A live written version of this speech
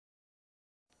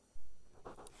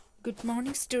Good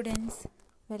morning, students.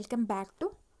 Welcome back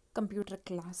to computer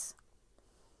class.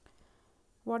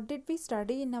 What did we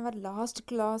study in our last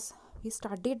class? We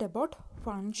studied about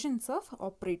functions of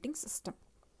operating system.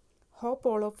 Hope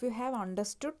all of you have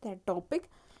understood that topic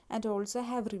and also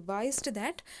have revised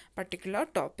that particular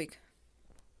topic.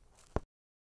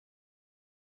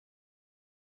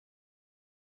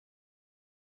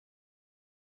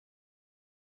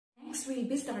 Next, we will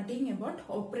be studying about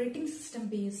operating system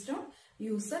based on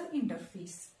user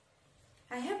interface.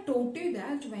 I have taught you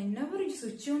that whenever you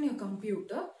switch on your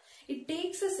computer, it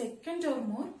takes a second or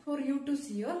more for you to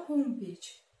see your home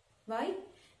page. Why?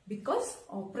 Because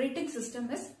operating system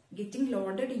is getting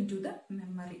loaded into the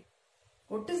memory.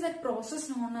 What is that process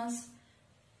known as?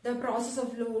 The process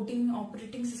of loading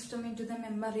operating system into the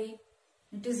memory.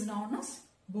 It is known as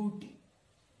booting.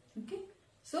 Okay.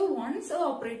 So once the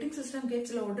operating system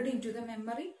gets loaded into the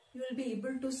memory, you will be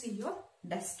able to see your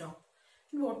desktop.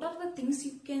 And what are the things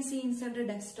you can see inside the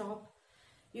desktop?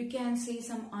 You can see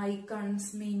some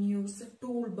icons, menus,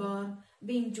 toolbar,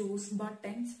 windows,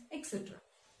 buttons, etc.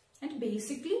 And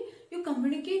basically you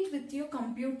communicate with your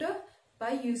computer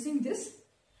by using this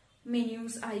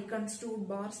menus, icons,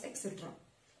 toolbars, etc.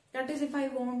 That is, if I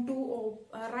want to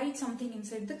write something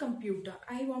inside the computer,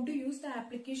 I want to use the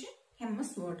application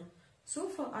MS Word.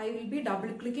 So I will be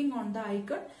double clicking on the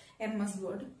icon MS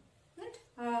Word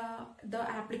and the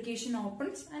application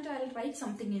opens and I will write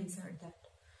something inside that.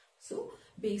 So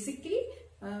basically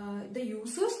the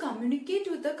users communicate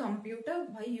with the computer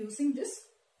by using this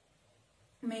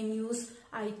menus,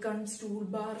 icons,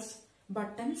 toolbars,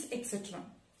 buttons, etc.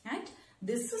 And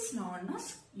this is known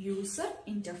as user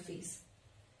interface.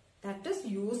 That is,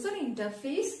 user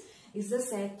interface is a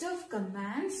set of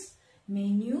commands,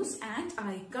 menus and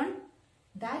icons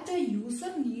that a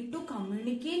user need to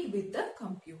communicate with the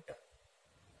computer.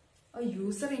 A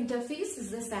user interface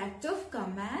is a set of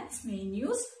commands,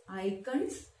 menus,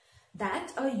 icons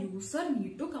that a user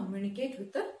need to communicate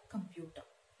with the computer.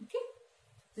 Okay,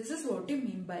 this is what you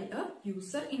mean by a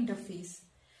user interface.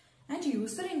 And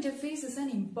user interface is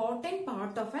an important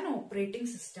part of an operating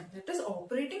system. That is,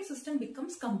 operating system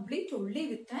becomes complete only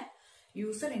with an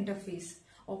user interface.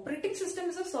 Operating system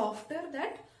is a software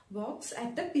that works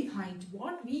at the behind.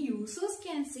 What we users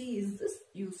can see is this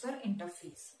user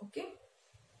interface. Okay.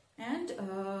 And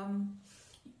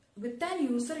with an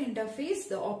user interface,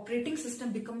 the operating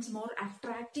system becomes more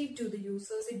attractive to the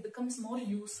users. It becomes more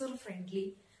user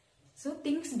friendly. So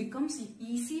things becomes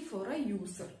easy for a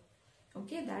user.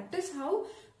 Okay, that is how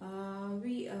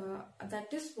that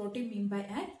is what we mean by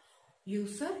an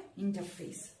user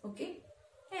interface. Okay,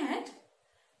 and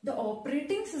the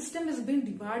operating system has been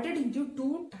divided into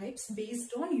two types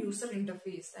based on user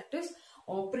interface. That is,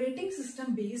 operating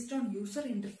system based on user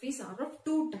interface are of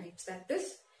two types. That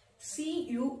is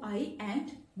CUI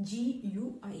and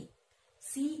GUI.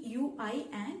 CUI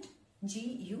and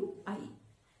GUI.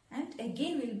 And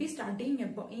again we will be studying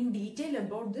about in detail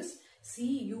about this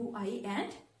CUI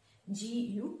and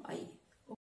GUI.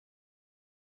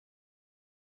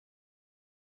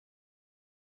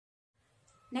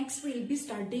 Next we will be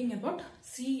studying about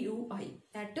CUI.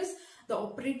 That is the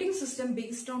operating system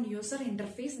based on user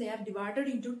interface. They are divided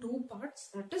into two parts.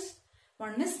 That is,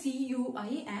 one is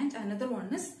CUI and another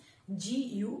one is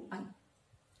GUI.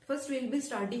 First we will be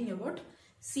studying about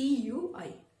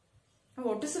CUI.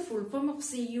 What is the full form of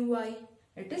CUI?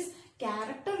 It is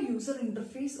Character User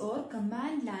Interface or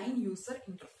Command Line User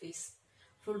Interface.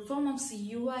 Full form of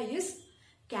CUI is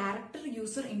Character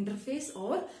User Interface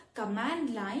or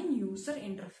Command Line User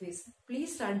Interface.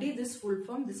 Please study this full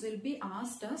form. This will be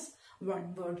asked as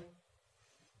one word.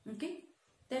 Okay.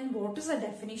 Then what is the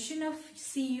definition of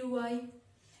CUI?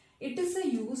 It is a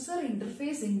user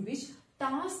interface in which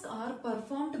tasks are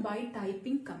performed by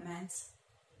typing commands.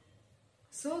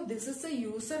 So this is a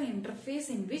user interface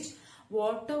in which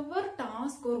whatever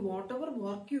task or whatever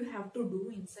work you have to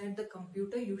do inside the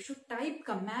computer, you should type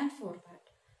command for that.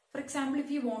 For example, if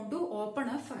you want to open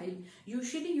a file,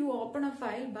 usually you open a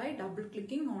file by double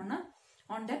clicking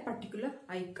on that particular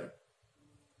icon.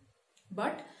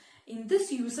 But in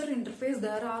this user interface,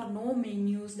 there are no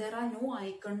menus, there are no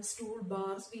icons,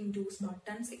 toolbars, windows,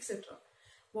 buttons, etc.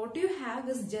 What you have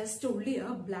is just only a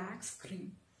black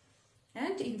screen.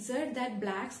 And inside that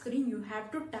black screen, you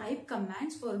have to type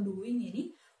commands for doing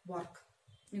any work.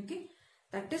 Okay,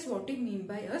 that is what we mean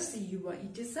by a CUI.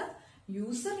 It is a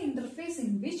user interface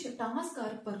in which tasks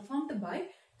are performed by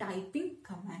typing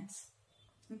commands.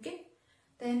 Okay,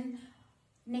 then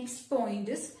next point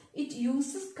is it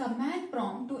uses command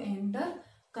prompt to enter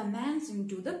commands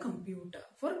into the computer.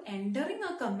 For entering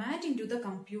a command into the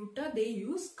computer, they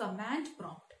use command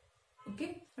prompt.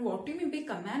 Okay, what do you mean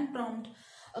by command prompt?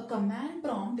 A command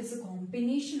prompt is a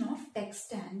combination of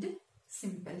text and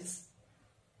symbols.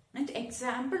 And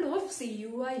example of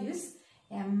CUI is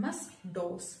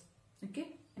MS-DOS.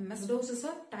 Okay, MS-DOS is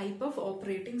a type of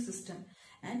operating system,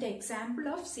 and example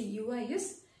of CUI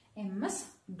is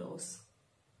MS-DOS.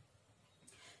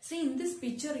 See, in this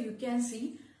picture you can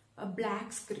see a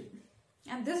black screen,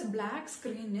 and this black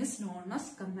screen is known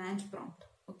as command prompt.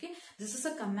 Okay, this is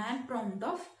a command prompt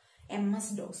of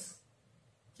MS-DOS.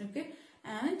 Okay,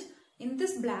 and in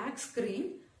this black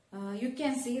screen you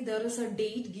can see there is a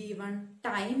date given,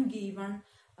 time given,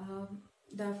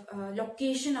 the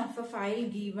location of a file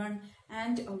given,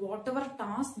 and whatever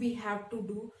task we have to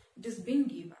do, it is being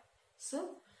given.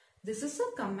 So this is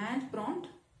a command prompt.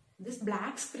 This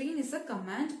black screen is a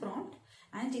command prompt,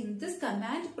 and in this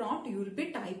command prompt you will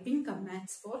be typing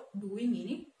commands for doing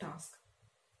any task.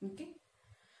 Okay,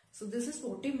 so this is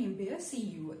what you mean by a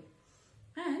CUI.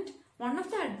 And one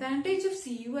of the advantage of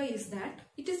CUI is that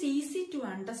it is easy to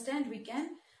understand. We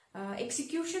can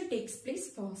execution takes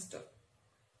place faster.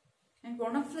 And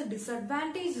one of the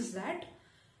disadvantages is that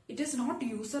it is not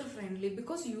user friendly,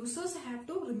 because users have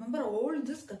to remember all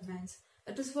these commands.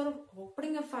 That is, for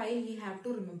opening a file he have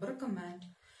to remember a command.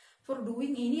 For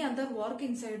doing any other work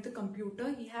inside the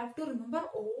computer he have to remember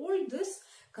all these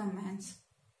commands.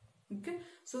 Okay,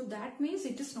 so that means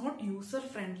it is not user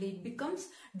friendly. It becomes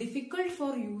difficult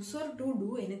for user to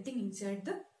do anything inside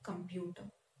the computer.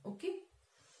 Okay,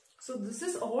 so this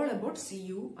is all about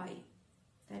CUI.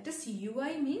 That is,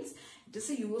 CUI means it is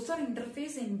a user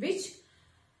interface in which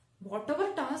whatever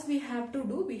task we have to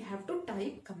do, we have to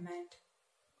type command.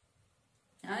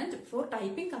 And for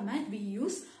typing command we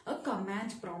use a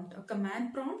command prompt. A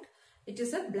command prompt, it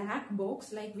is a black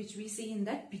box like which we see in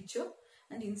that picture,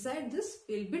 and inside this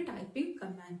we will be typing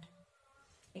command.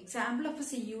 Example of a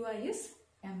CUI is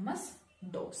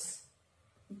MS-DOS.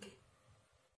 Okay.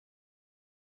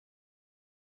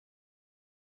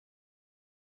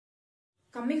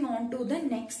 Coming on to the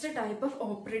next type of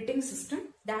operating system,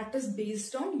 that is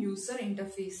based on user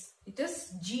interface. It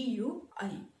is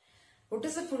GUI. What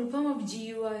is the full form of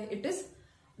GUI? It is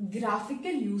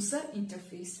Graphical User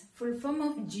Interface. Full form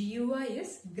of GUI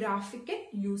is Graphical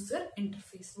User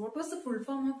Interface. What was the full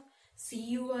form of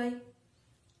CUI?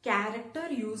 Character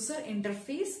User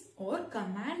Interface or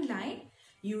Command Line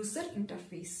User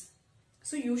Interface.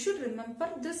 So you should remember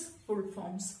this full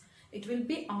forms. It will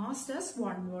be asked as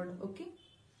one word. Okay.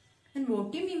 And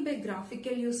what do you mean by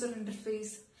Graphical User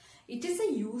Interface? It is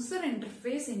a user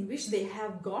interface in which they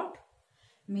have got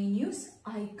menus,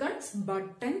 icons,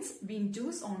 buttons,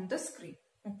 windows on the screen.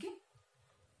 Okay.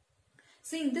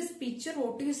 So in this picture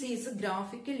what you see is a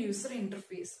graphical user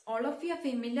interface. All of you are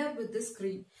familiar with this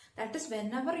screen. That is,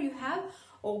 whenever you have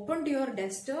opened your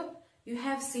desktop, you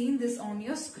have seen this on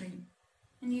your screen.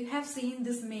 And you have seen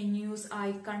this menus,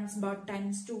 icons,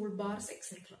 buttons, toolbars,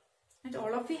 etc. And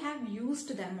all of you have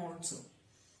used them also.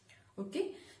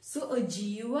 Okay. So a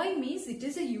GUI means it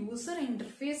is a user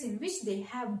interface in which they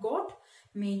have got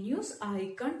menus,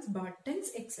 icons,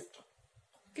 buttons, etc.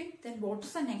 Okay, then what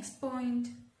is the next point?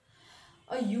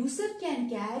 A user can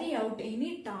carry out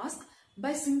any task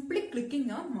by simply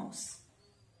clicking a mouse.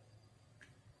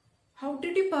 How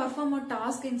did you perform a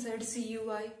task inside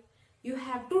CUI? You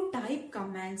have to type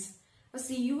commands. A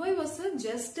CUI was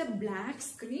just a black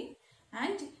screen,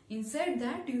 and inside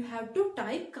that you have to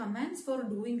type commands for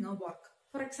doing a work.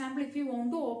 For example, if you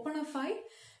want to open a file,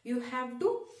 you have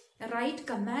to write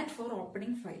command for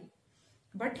opening file.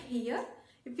 But here,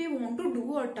 if you want to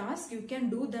do a task, you can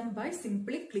do them by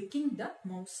simply clicking the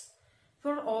mouse.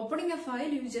 For opening a file,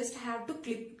 you just have to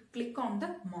click on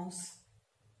the mouse.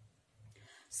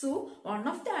 So, one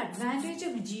of the advantage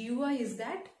of GUI is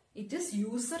that it is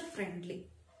user friendly.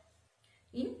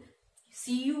 In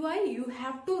CUI, you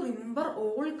have to remember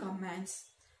all commands.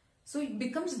 So, it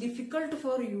becomes difficult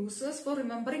for users for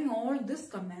remembering all these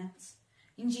commands.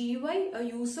 In GUI, a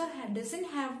user doesn't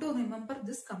have to remember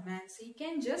this commands. He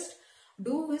can just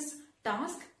do his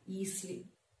task easily.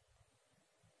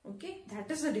 Okay, that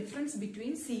is the difference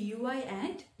between CUI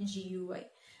and GUI.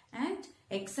 And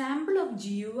example of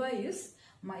GUI is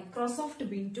Microsoft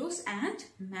Windows and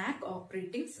Mac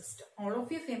operating system. All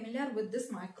of you are familiar with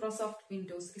this Microsoft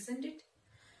Windows, isn't it?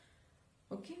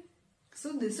 Okay,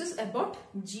 so this is about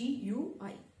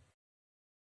GUI.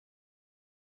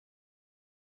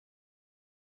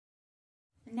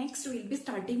 Next, we will be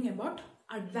studying about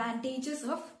advantages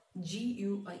of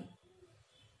GUI.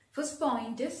 First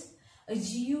point is, a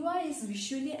GUI is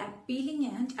visually appealing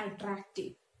and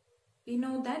attractive. We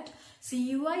know that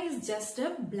CUI is just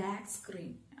a black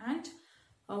screen, and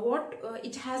what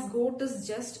it has got is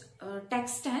just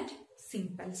text and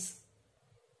symbols.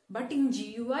 But in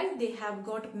GUI, they have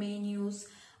got menus,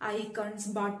 icons,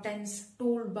 buttons,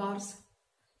 toolbars.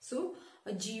 So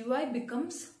a GUI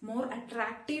becomes more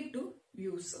attractive to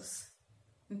users.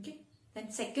 Okay.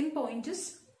 Then second point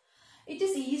is, it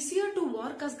is easier to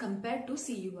work as compared to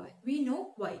CUI. We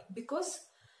know why. Because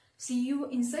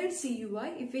inside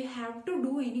CUI, if we have to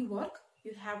do any work,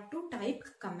 you have to type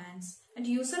commands and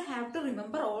user have to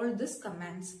remember all these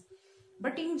commands.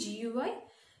 But in GUI,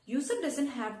 user doesn't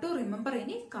have to remember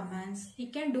any commands.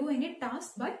 He can do any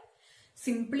task by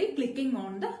simply clicking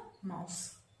on the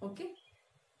mouse. Okay.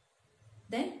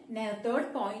 Then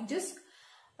third point is,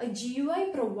 a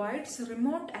GUI provides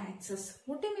remote access.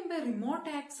 What do you mean by remote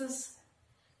access?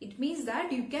 It means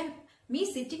that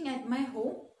me sitting at my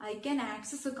home, I can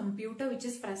access a computer which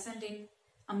is present in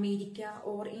America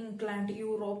or England,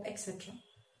 Europe, etc.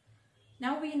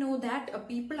 Now we know that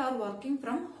people are working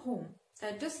from home.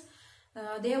 That is,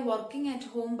 they are working at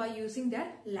home by using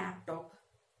their laptop.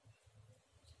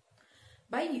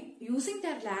 By using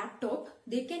their laptop,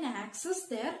 they can access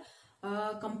their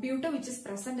computer which is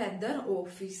present at their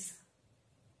office.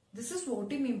 This is what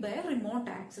we mean by remote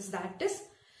access. That is,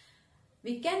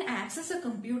 we can access a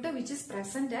computer which is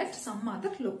present at some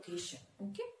other location.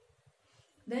 Okay.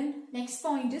 Then next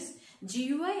point is,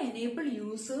 GUI enable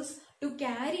users to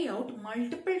carry out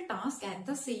multiple tasks at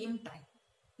the same time.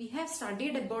 We have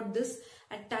studied about this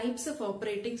at types of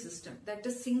operating system. That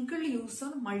is single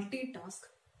user multitask.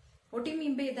 What do you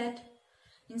mean by that?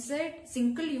 Inside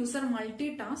single user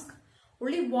multitask,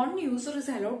 only one user is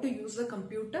allowed to use the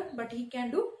computer, but he can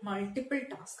do multiple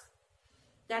tasks.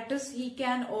 That is, he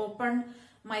can open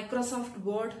Microsoft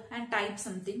Word and type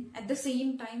something. At the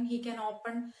same time, he can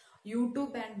open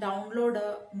YouTube and download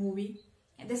a movie.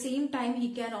 At the same time,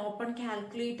 he can open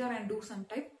calculator and do some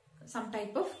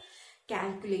type of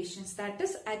calculations. That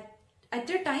is, at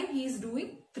a time he is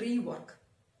doing 3 work.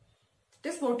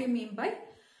 That is what you mean by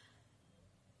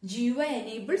GUI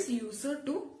enables user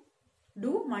to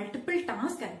do multiple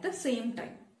tasks at the same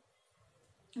time.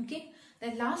 Okay.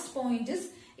 The last point is,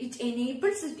 it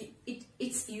enables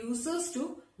its users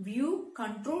to view,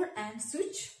 control and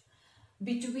switch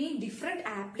between different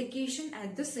applications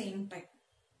at the same time.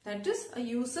 That is, a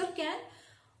user can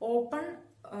open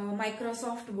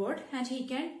Microsoft Word and he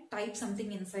can type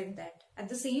something inside that. At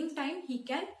the same time, he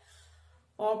can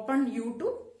open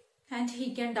YouTube and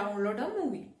he can download a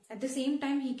movie. At the same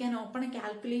time, he can open a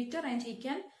calculator and he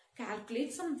can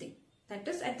calculate something. That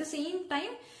is, at the same time,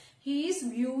 he is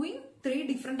viewing 3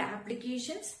 different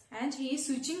applications and he is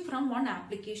switching from one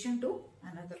application to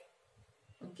another.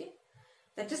 Okay.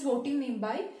 That is what you mean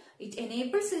by it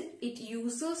enables its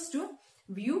users to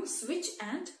view, switch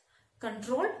and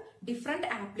control different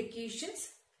applications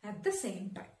at the same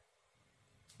time.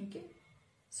 Okay.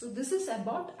 So this is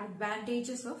about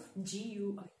advantages of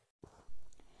GUI.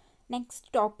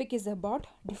 Next topic is about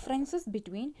differences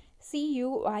between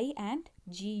CUI and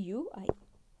GUI.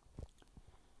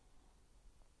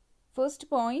 First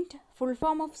point, full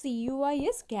form of CUI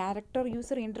is Character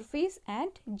User Interface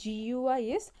and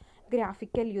GUI is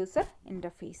Graphical User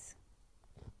Interface.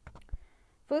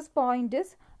 First point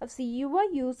is, a CUI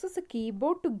uses a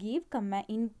keyboard to give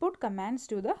input commands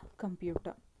to the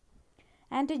computer.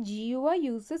 And a GUI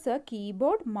uses a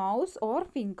keyboard, mouse or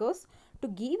fingers to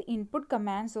give input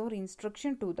commands or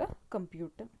instruction to the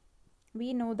computer.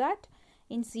 We know that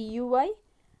in CUI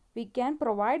we can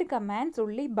provide commands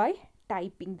only by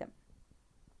typing them.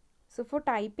 So for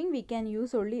typing we can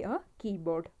use only a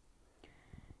keyboard.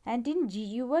 And in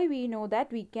GUI we know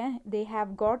that they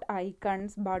have got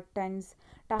icons, buttons,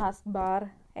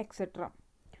 taskbar, etc.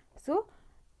 So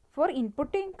for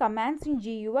inputting commands in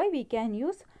GUI we can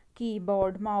use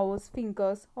keyboard, mouse,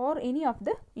 fingers or any of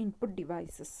the input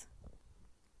devices.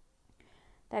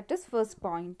 That is first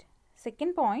point.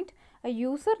 Second point, a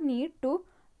user need to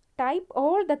type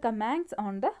all the commands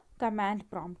on the command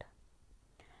prompt.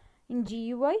 In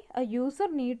GUI, a user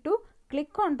need to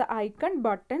click on the icon,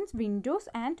 buttons, windows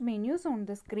and menus on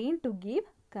the screen to give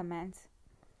commands.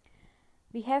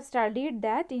 We have studied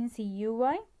that in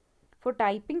CUI, for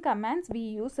typing commands we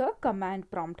use a command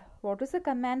prompt. What is a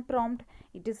command prompt?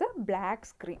 It is a black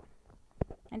screen.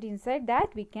 And inside that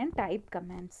we can type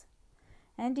commands.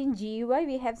 And in GUI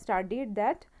we have studied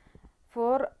that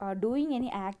for doing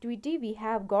any activity we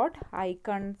have got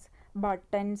icons,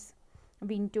 buttons,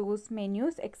 windows,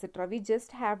 menus, etc. We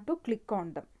just have to click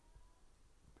on them.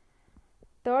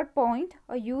 Third point,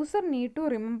 a user need to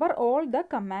remember all the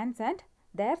commands and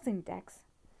their syntax.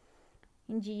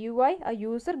 In GUI, a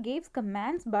user gives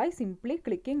commands by simply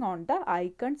clicking on the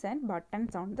icons and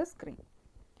buttons on the screen.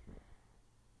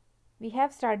 we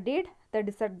have studied the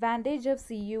disadvantage of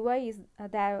CUI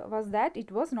was that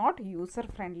it was not user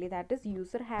friendly. That is,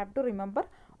 user have to remember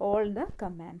all the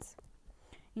commands.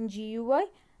 In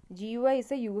GUI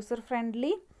is a user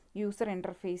friendly user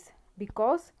interface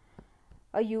because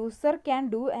a user can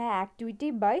do an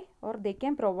activity by, or they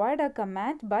can provide a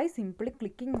command by simply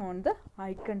clicking on the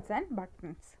icons and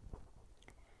buttons.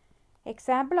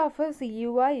 Example of a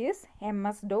CUI is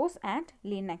MS-DOS and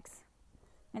Linux.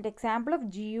 And example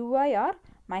of GUI are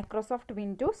Microsoft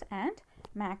Windows and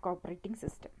Mac operating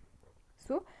system.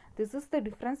 So this is the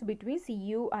difference between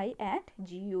CUI and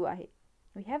GUI.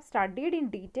 We have studied in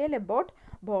detail about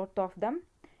both of them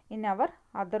in our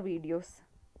other videos.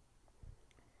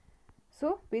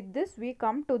 So with this we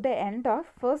come to the end of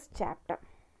first chapter.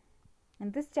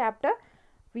 In this chapter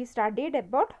we studied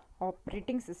about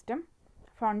operating system,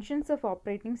 functions of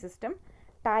operating system,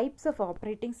 types of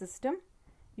operating system,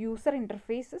 user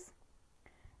interfaces.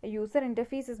 A user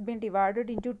interface has been divided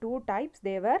into two types.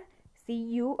 They were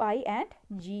CUI and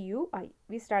GUI.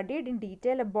 We studied in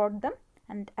detail about them,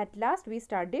 and at last we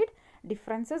studied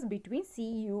differences between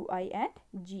CUI and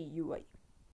GUI.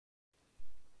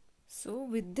 So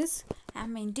with this I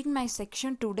am ending my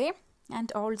section today,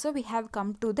 and also we have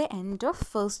come to the end of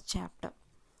first chapter.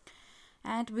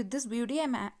 And with this video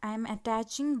I am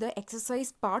attaching the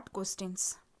exercise part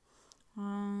questions.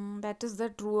 That is the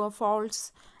true or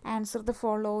false, answer the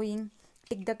following,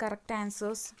 tick the correct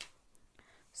answers.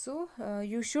 So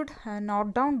you should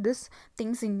note down these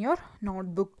things in your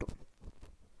notebook too.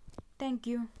 Thank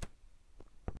you.